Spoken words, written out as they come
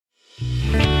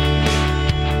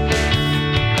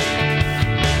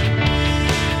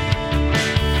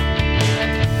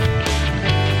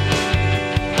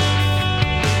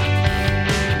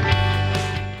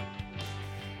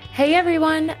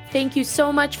Thank you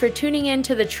so much for tuning in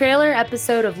to the trailer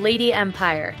episode of Lady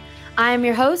Empire. I am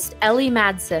your host, Ellie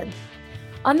Madsen.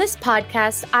 On this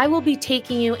podcast, I will be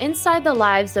taking you inside the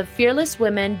lives of fearless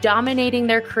women dominating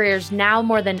their careers now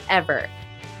more than ever.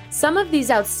 Some of these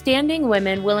outstanding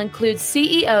women will include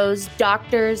CEOs,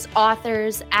 doctors,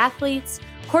 authors, athletes,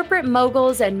 corporate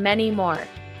moguls, and many more.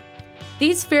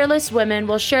 These fearless women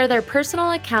will share their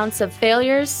personal accounts of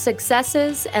failures,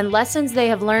 successes, and lessons they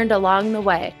have learned along the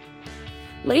way.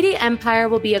 Lady Empire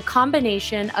will be a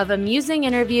combination of amusing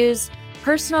interviews,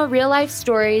 personal real-life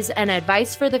stories, and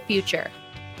advice for the future.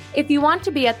 If you want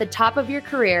to be at the top of your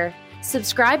career,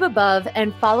 subscribe above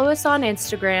and follow us on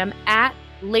Instagram at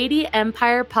Lady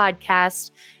Empire Podcast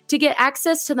to get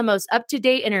access to the most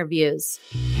up-to-date interviews.